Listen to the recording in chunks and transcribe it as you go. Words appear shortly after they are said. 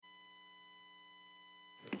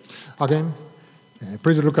Again,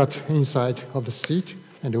 please look at inside of the seat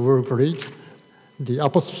and we will read the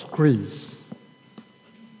Apostles' Creed.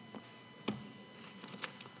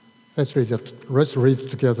 Let's read it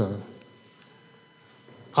together.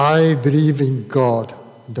 I believe in God,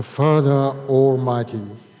 the Father Almighty,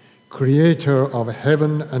 creator of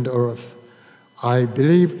heaven and earth. I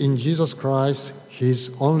believe in Jesus Christ, his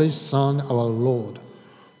only Son, our Lord,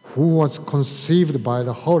 who was conceived by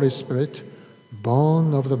the Holy Spirit,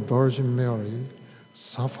 born of the Virgin Mary,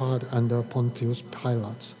 suffered under Pontius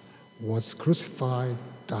Pilate, was crucified,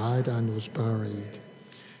 died, and was buried.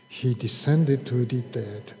 He descended to the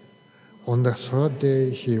dead. On the third day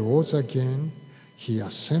he rose again. He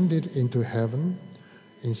ascended into heaven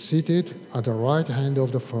and seated at the right hand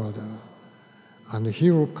of the Father. And he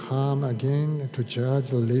will come again to judge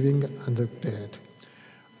the living and the dead.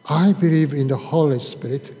 I believe in the Holy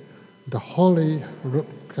Spirit, the Holy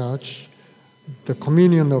Church, the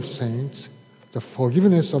communion of saints, the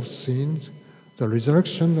forgiveness of sins, the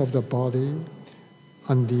resurrection of the body,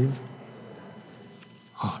 and live.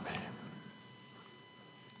 Amen.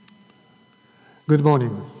 Good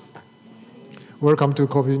morning. Welcome to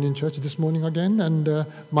Kobe Union Church this morning again. And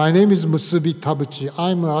my name is Musubi Tabuchi.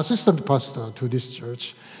 I'm an assistant pastor to this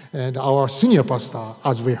church. And our senior pastor,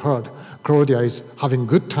 as we heard, Claudia, is having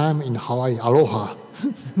good time in Hawaii. Aloha.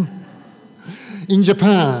 In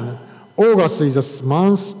Japan, August is a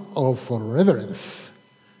month of reverence.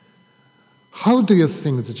 How do you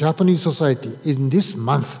think the Japanese society in this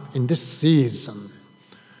month, in this season?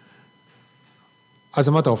 As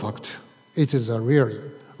a matter of fact, it is a really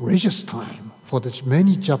religious time for the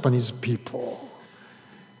many Japanese people.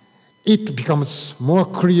 It becomes more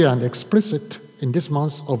clear and explicit in this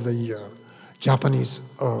month of the year. Japanese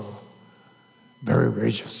are very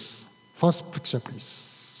religious. First picture, please.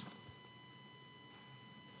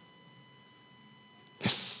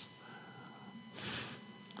 Yes.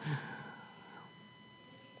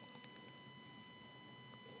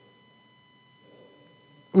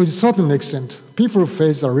 With a certain extent, people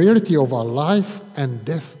face the reality of our life and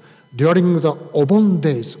death during the Obon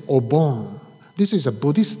days, Obon. This is a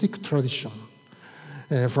Buddhistic tradition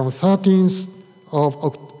from 13th of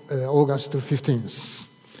August to 15th.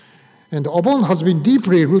 And Obon has been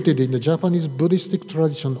deeply rooted in the Japanese Buddhistic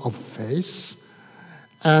tradition of faith,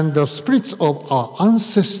 and the spirits of our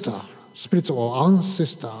ancestor,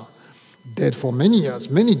 dead for many years,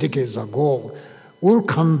 many decades ago, will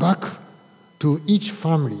come back to each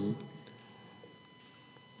family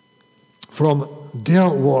from their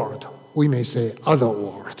world, we may say other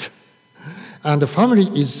world. And the family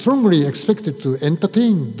is strongly expected to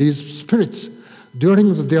entertain these spirits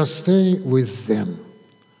during their stay with them.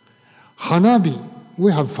 Hanabi,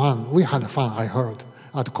 we had fun, I heard,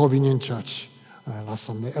 at Kobe Union Church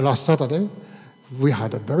last Saturday. We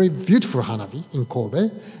had a very beautiful Hanabi in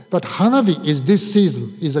Kobe, but Hanabi is this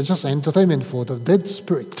season is just entertainment for the dead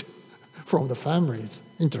spirit from the families.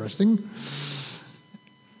 Interesting.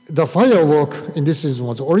 The firework in this season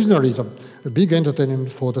was originally the big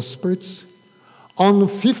entertainment for the spirits. On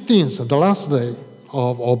 15th, the last day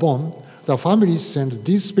of Obon, the families sent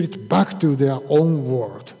these spirits back to their own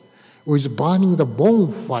world with burning the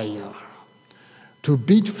bonfire to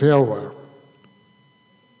bid farewell.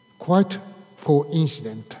 Quite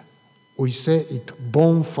coincident. We say it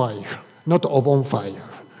bonfire, not a bonfire.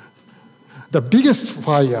 The biggest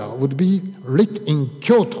fire would be lit in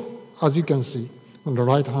Kyoto, as you can see on the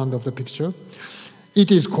right hand of the picture.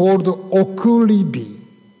 It is called Okuribi,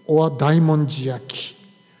 or Daimonjiaki.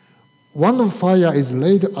 One fire is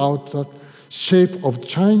laid out the shape of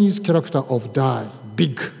Chinese character of Dai,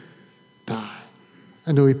 big Dai.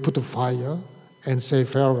 And we put a fire and say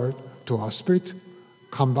farewell to our spirit,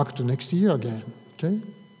 come back to next year again, okay?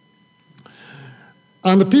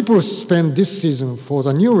 And the people spend this season for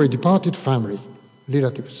the newly departed family,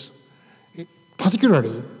 relatives.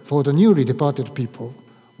 Particularly for the newly departed people,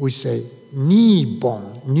 we say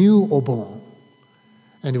Nibon, new Obon.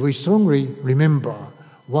 And we strongly remember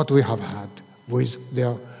what we have had with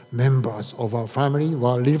their members of our family,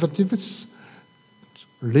 our relatives,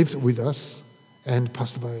 lived with us and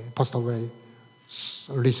passed away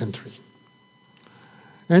recently.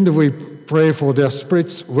 And we pray for their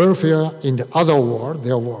spirits' welfare in the other world,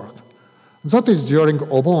 their world. That is during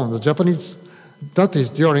Obon, the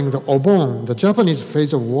Japanese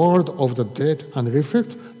face the world of the dead and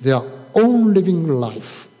reflect their own living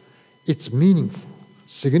life, its meaningful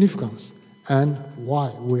significance, and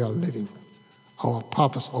why we are living, our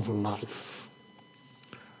purpose of life.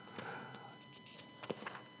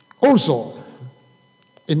 Also,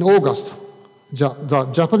 in August, the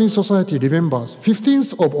Japanese society remembers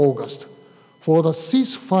 15th of August for the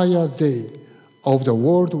ceasefire day of the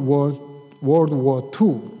World War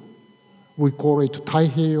II. We call it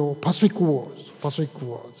Taiheiyo Pacific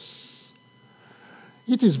Wars.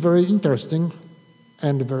 It is very interesting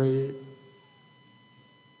and very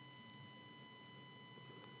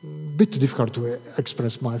bit difficult to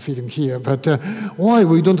express my feeling here, but why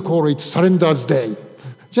we don't call it Surrender's Day,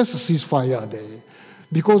 just a ceasefire day?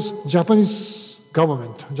 Because Japanese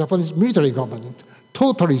military government,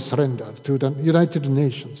 totally surrendered to the United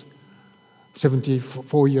Nations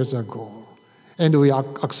 74 years ago. And we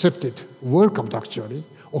accepted, welcomed actually,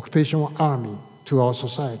 occupation army to our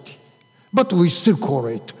society. But we still call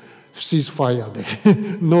it ceasefire day,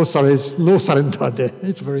 no surrender day.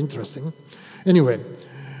 It's very interesting. Anyway,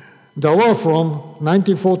 the war from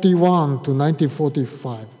 1941 to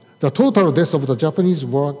 1945, the total deaths of the Japanese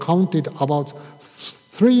were counted about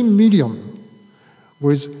 3 million,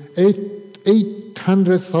 with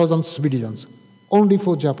 800,000 civilians, only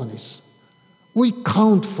for Japanese. We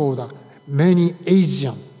count for the many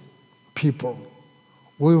Asian people.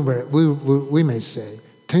 We may say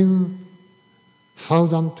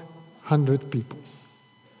 10,100 people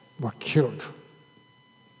were killed,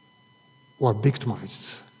 were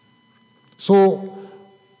victimized. So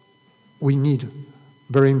we need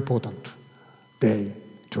very important day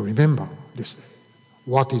to remember this day.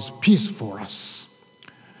 What is peace for us?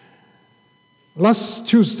 Last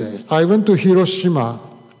Tuesday, I went to Hiroshima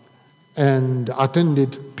and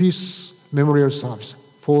attended peace memorial service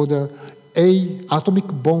for the atomic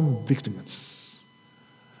bomb victims.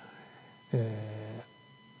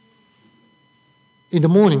 In the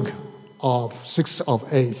morning of 6th of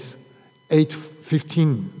 8th,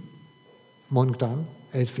 8:15 morning time,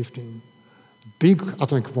 8:15, big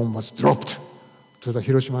atomic bomb was dropped to the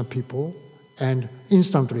Hiroshima people and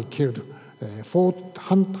instantly killed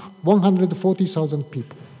 140,000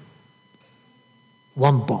 people.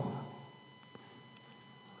 One bomb.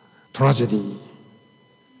 Tragedy.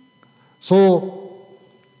 So,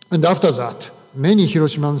 and after that, many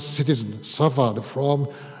Hiroshiman citizens suffered from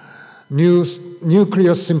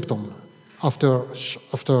nuclear symptoms after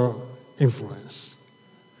influence.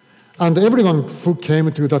 And everyone who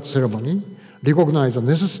came to that ceremony recognized the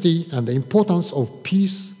necessity and the importance of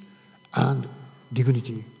peace and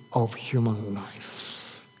dignity of human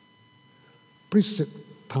life. Please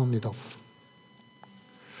turn it off.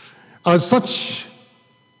 As such,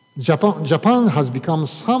 Japan has become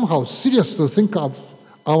somehow serious to think of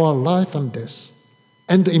our life and death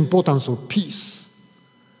and the importance of peace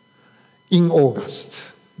in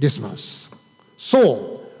August, this month.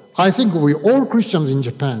 So, I think we all Christians in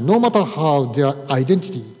Japan, no matter how their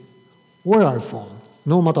identity, where I'm from,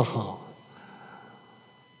 no matter how,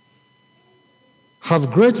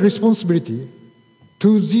 have great responsibility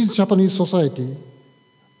to this Japanese society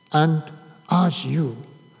and urge you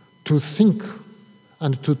to think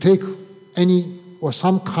and to take any or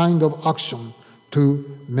some kind of action to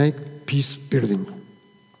make peace building.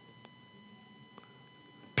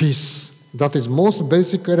 Peace, that is most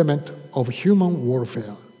basic element of human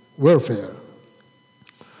welfare.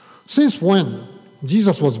 Since when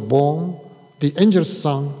Jesus was born, the angels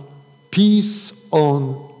sang, peace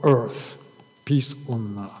on earth, peace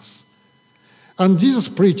on earth. And Jesus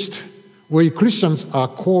preached, we Christians are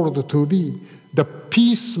called to be the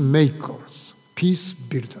peacemakers, peace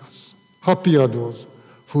builders. Happy are those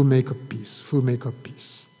who make peace,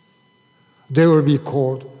 They will be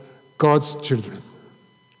called God's children.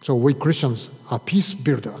 So we Christians are peace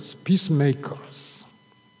builders, peacemakers.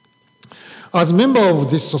 As a member of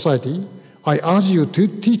this society, I urge you to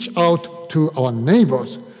teach out to our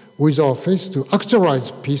neighbors with our faith to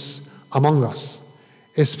actualize peace among us,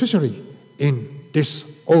 especially in this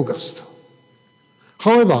August.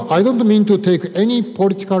 However, I don't mean to take any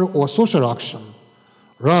political or social action.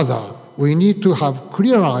 Rather, we need to have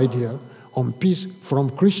clear idea on peace from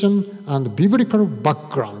Christian and biblical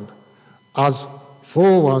background as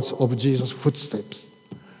followers of Jesus' footsteps.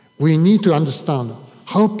 We need to understand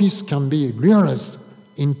how peace can be realized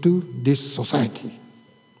into this society.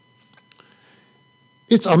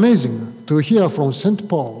 It's amazing to hear from St.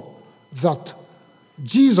 Paul that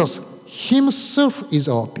Jesus himself is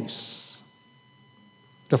our peace.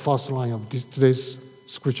 The first line of today's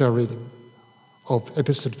scripture reading of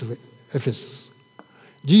Epistle to Ephesus.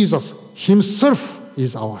 Jesus himself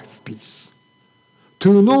is our peace.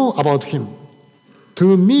 To know about him,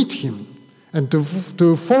 to meet him, and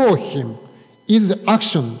to follow him is the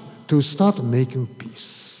action to start making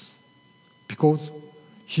peace, because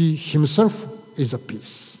he himself is a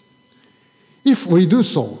peace. If we do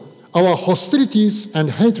so, our hostilities and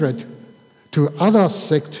hatred to other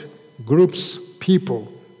sect, groups,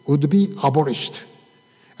 people would be abolished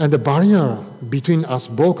and the barrier between us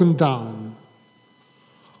broken down.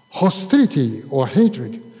 Hostility or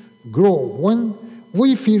hatred grow when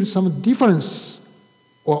we feel some difference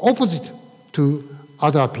or opposite to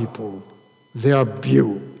other people, their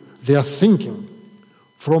view, their thinking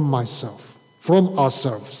from myself, from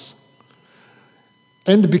ourselves,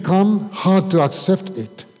 and become hard to accept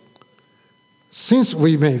it. Since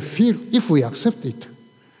we may feel, if we accept it,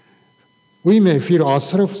 we may feel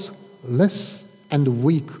ourselves less and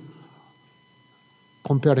weak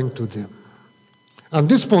comparing to them. At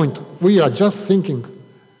this point, we are just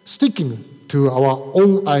sticking to our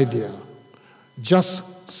own idea, just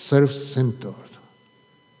self-centered.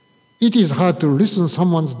 It is hard to listen to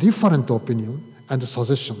someone's different opinion and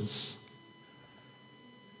suggestions.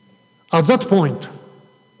 At that point,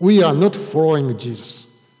 we are not following Jesus,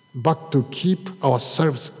 but to keep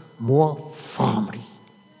ourselves more firmly.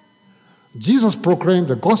 Jesus proclaimed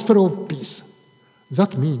the gospel of peace.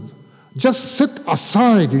 That means just set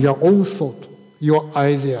aside your own thought, your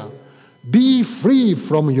idea. Be free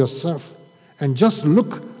from yourself and just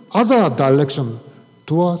look other direction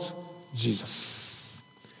towards Jesus.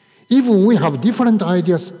 Even we have different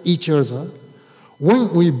ideas each other,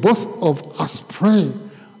 when we both of us pray,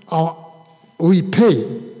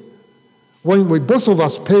 when we both of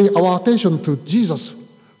us pay our attention to Jesus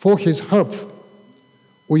for his help,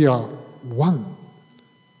 we are one.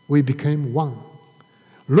 We became one,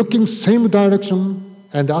 looking same direction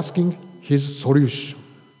and asking his solution.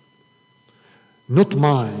 Not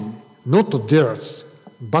mine, not theirs,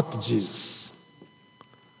 but Jesus.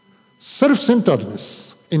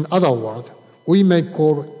 Self-centeredness, in other words, we may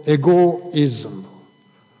call egoism,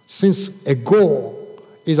 since ego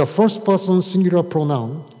is a first-person singular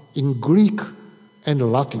pronoun in Greek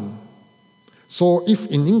and Latin. So if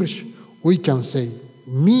in English we can say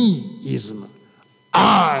meism,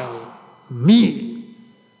 I, me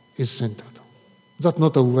is centered. That's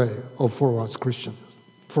not a way of followers Christians,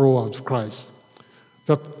 followers Christ.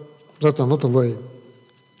 That's not a way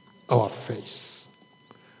our faith.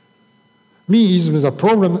 Meism is a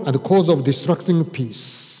problem and cause of destructing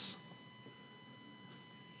peace.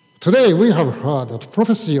 Today we have heard the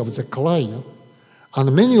prophecy of Zechariah,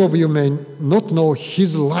 and many of you may not know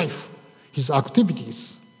his life, his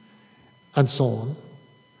activities, and so on.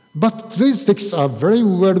 But these texts are very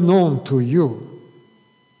well known to you,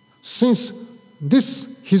 since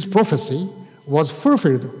his prophecy was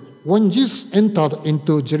fulfilled when Jesus entered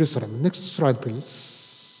into Jerusalem. Next slide,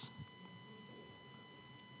 please.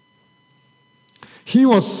 He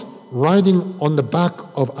was riding on the back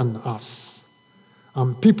of an ass,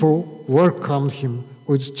 and people welcomed him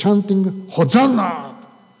with chanting, Hosanna!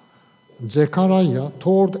 Zechariah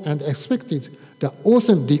told and expected the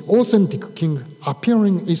authentic king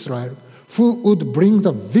appearing in Israel, who would bring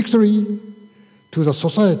the victory to the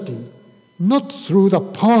society, not through the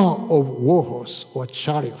power of war horse or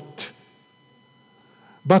chariot,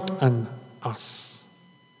 but an ass.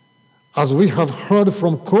 As we have heard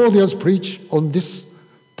from Claudia's preach on this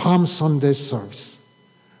Palm Sunday service,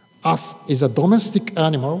 ass is a domestic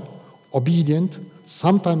animal, obedient,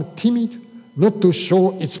 sometimes timid, not to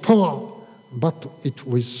show its power, but it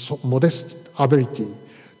with modest ability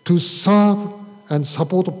to serve and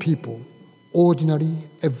support people, ordinary,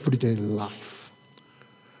 everyday life.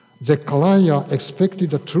 Zechariah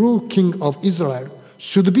expected the true king of Israel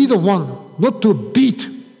should be the one not to beat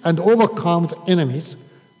and overcome the enemies,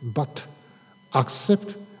 but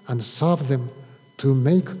accept and serve them to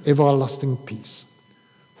make everlasting peace,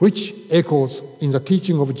 which echoes in the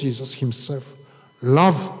teaching of Jesus himself,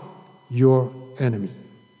 love your enemy.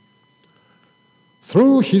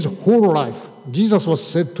 Through his whole life, Jesus was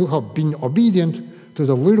said to have been obedient to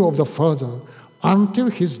the will of the Father until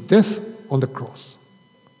his death on the cross.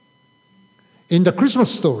 In the Christmas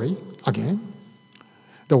story, again,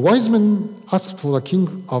 the wise men asked for the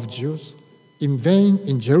King of Jews in vain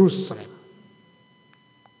in Jerusalem,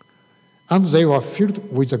 and they were filled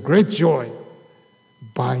with a great joy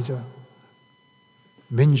by the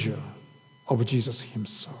manger of Jesus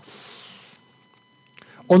himself.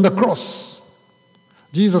 On the cross,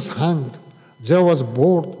 Jesus hanged. There was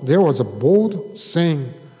a board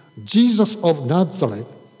saying, Jesus of Nazareth,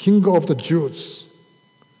 King of the Jews.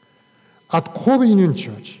 At Kobe Union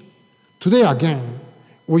Church, today again,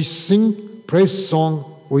 we sing praise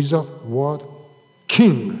song with the word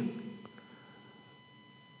King.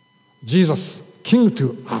 Jesus, King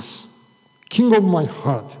to us, King of my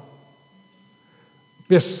heart.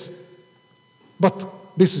 Yes,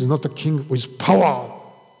 but this is not a king with power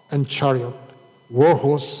and chariot, war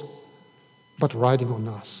horse, but riding on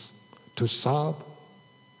us to serve,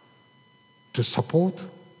 to support,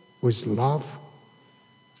 with love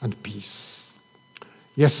and peace.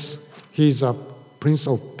 Yes, he is a Prince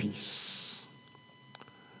of Peace.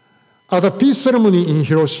 At the peace ceremony in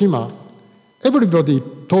Hiroshima, everybody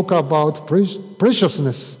talked about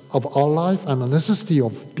preciousness of our life and the necessity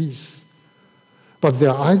of peace. But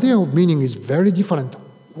their idea of meaning is very different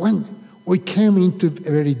when we came into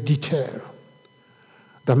very detail.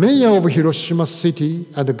 The mayor of Hiroshima City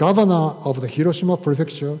and the governor of the Hiroshima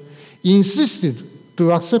Prefecture insisted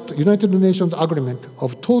to accept United Nations agreement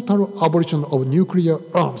of total abolition of nuclear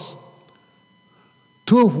arms,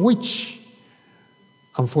 two of which,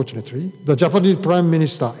 unfortunately, the Japanese Prime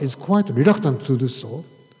Minister is quite reluctant to do so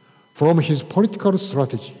from his political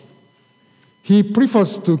strategy. He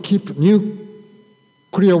prefers to keep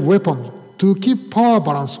nuclear weapons to keep power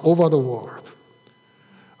balance over the world.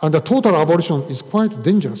 And the total abolition is quite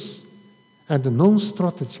dangerous and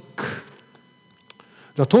non-strategic.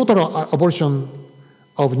 The total abolition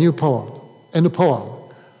of new power and power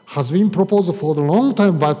has been proposed for a long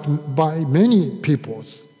time by many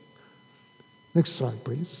peoples. Next slide,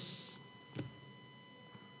 please.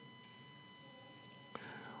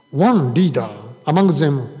 One leader among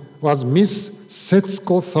them was Miss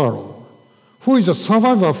Setsuko Tharo, who is a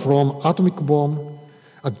survivor from atomic bomb,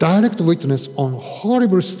 a direct witness on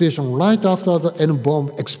horrible situation right after the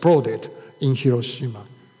N-bomb exploded in Hiroshima.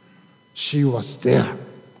 She was there.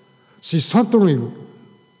 She certainly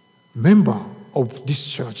member of this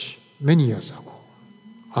church many years ago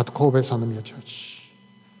at Kobe Sannomiya Church.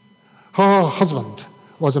 Her husband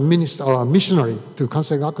was a missionary to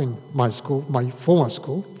Kansei Gakuin, my school, my former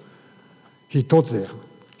school. He taught there.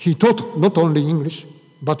 He taught not only English,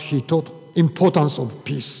 but he taught importance of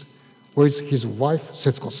peace with his wife,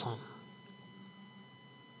 Setsuko-san.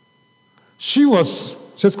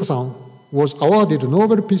 Setsuko-san was awarded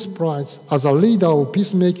Nobel Peace Prize as a leader of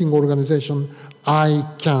peacemaking organization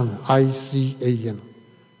ICAN, I-C-A-N,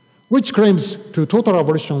 which claims to total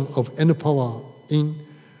abolition of N-power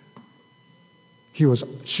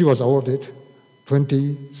she was awarded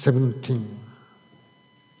 2017.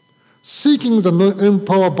 Seeking the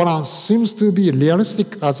N-power balance seems to be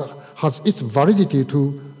realistic as has its validity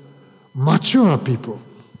to mature people.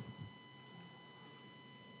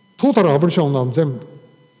 Total abolition of them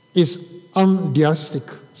is unrealistic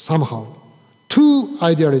somehow, too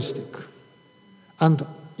idealistic, and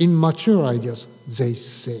immature ideas, they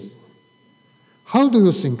say. How do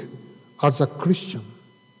you think, as a Christian,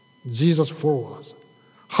 Jesus followers,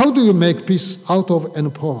 how do you make peace out of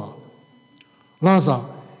N-power? Rather,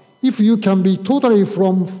 if you can be totally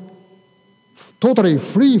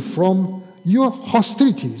free from your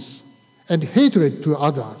hostilities and hatred to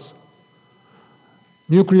others,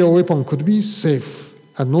 nuclear weapon could be safe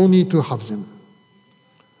and no need to have them.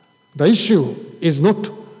 The issue is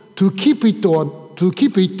not to keep it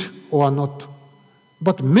or not,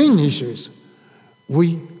 but main issue is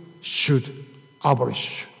we should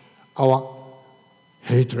abolish our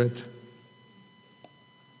hatred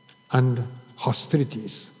and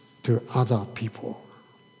hostilities to other people.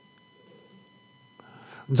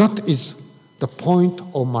 That is the point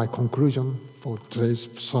of my conclusion for today's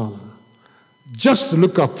sermon. Just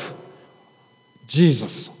look up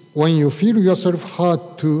Jesus when you feel yourself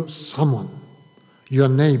hurt to someone, your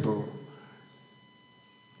neighbor.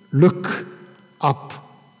 Look up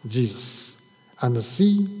Jesus and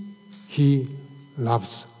see he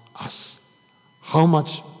loves us. How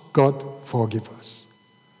much God forgives us.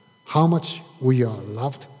 How much we are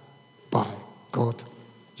loved by God,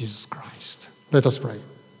 Jesus Christ. Let us pray.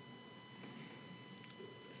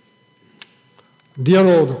 Dear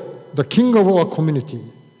Lord, the King of our community,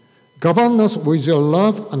 govern us with your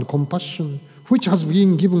love and compassion, which has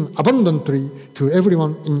been given abundantly to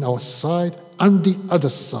everyone in our side and the other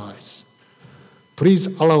sides. Please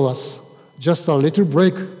allow us just a little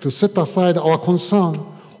break to set aside our concern,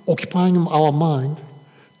 occupying our mind,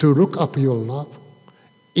 to look up your love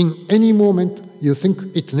in any moment you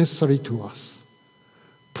think it necessary to us.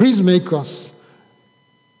 Please make us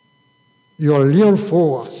your real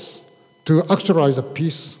followers to actualize the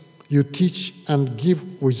peace you teach and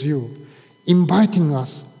give with you, inviting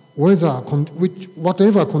us with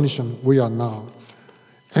whatever condition we are now.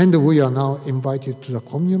 And we are now invited to the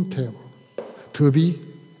communion table to be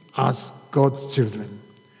as God's children.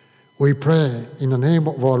 We pray in the name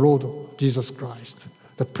of our Lord Jesus Christ,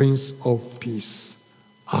 the Prince of Peace.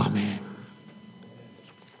 Amen.